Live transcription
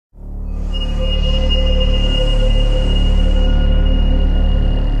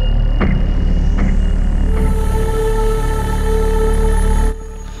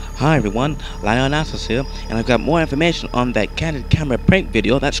everyone, Lionasis here, and I've got more information on that candid camera prank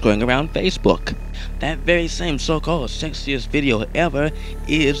video that's going around Facebook. That very same so-called sexiest video ever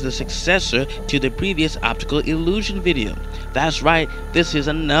is the successor to the previous optical illusion video. That's right, this is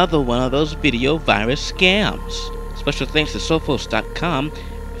another one of those video virus scams. Special thanks to Sophos.com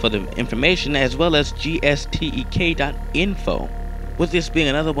for the information, as well as gstek.info. With this being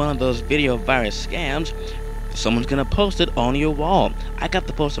another one of those video virus scams, someone's gonna post it on your wall. I got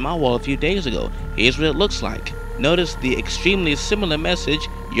the post on my wall a few days ago. Here's what it looks like. Notice the extremely similar message,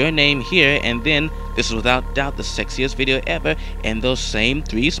 your name here, and then this is without doubt the sexiest video ever, and those same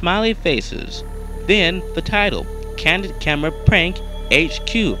 3 smiley faces. Then the title, Candid Camera Prank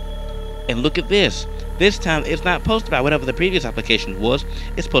HQ. And look at this. This time it's not posted by whatever the previous application was,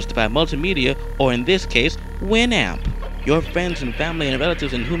 it's posted by Multimedia, or in this case, Winamp. Your friends and family and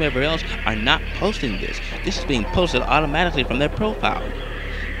relatives and whomever else are not posting this. This is being posted automatically from their profile.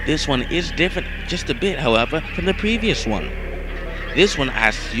 This one is different just a bit, however, from the previous one. This one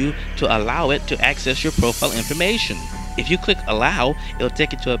asks you to allow it to access your profile information. If you click allow, it'll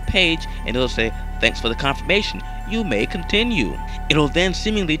take you to a page and it'll say, thanks for the confirmation. You may continue. It'll then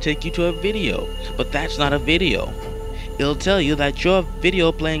seemingly take you to a video, but that's not a video. It'll tell you that your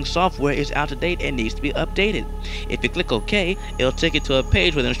video playing software is out of date and needs to be updated. If you click OK, it'll take you to a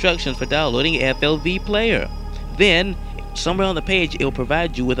page with instructions for downloading FLV Player. Then, somewhere on the page, it will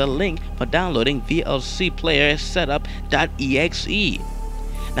provide you with a link for downloading VLC Player Setup.exe.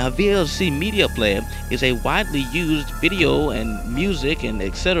 Now, VLC Media Player is a widely used video and music and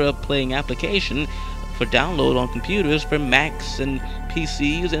etc. playing application for download on computers for Macs and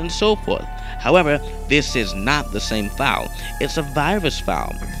PCs and so forth. However, this is not the same file. It's a virus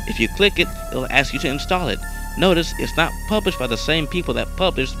file. If you click it, it'll ask you to install it. Notice it's not published by the same people that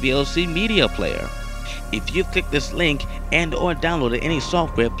published VLC Media Player. If you've clicked this link and or downloaded any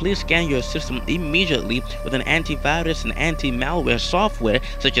software, please scan your system immediately with an antivirus and anti-malware software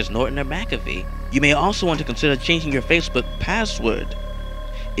such as Norton or McAfee. You may also want to consider changing your Facebook password.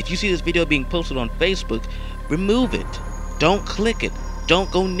 If you see this video being posted on Facebook, remove it. Don't click it.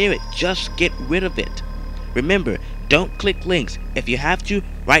 Don't go near it. Just get rid of it. Remember, don't click links. If you have to,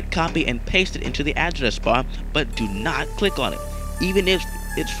 write copy and paste it into the address bar, but do not click on it. Even if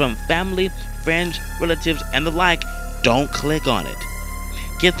it's from family, friends, relatives, and the like, don't click on it.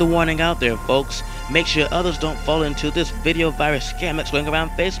 Get the warning out there, folks. Make sure others don't fall into this video virus scam that's going around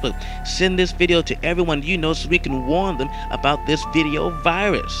Facebook. Send this video to everyone you know so we can warn them about this video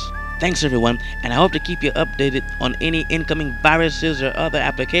virus. Thanks everyone, and I hope to keep you updated on any incoming viruses or other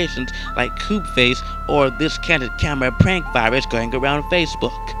applications like CoopFace or this candid camera prank virus going around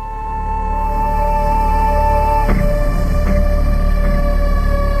Facebook.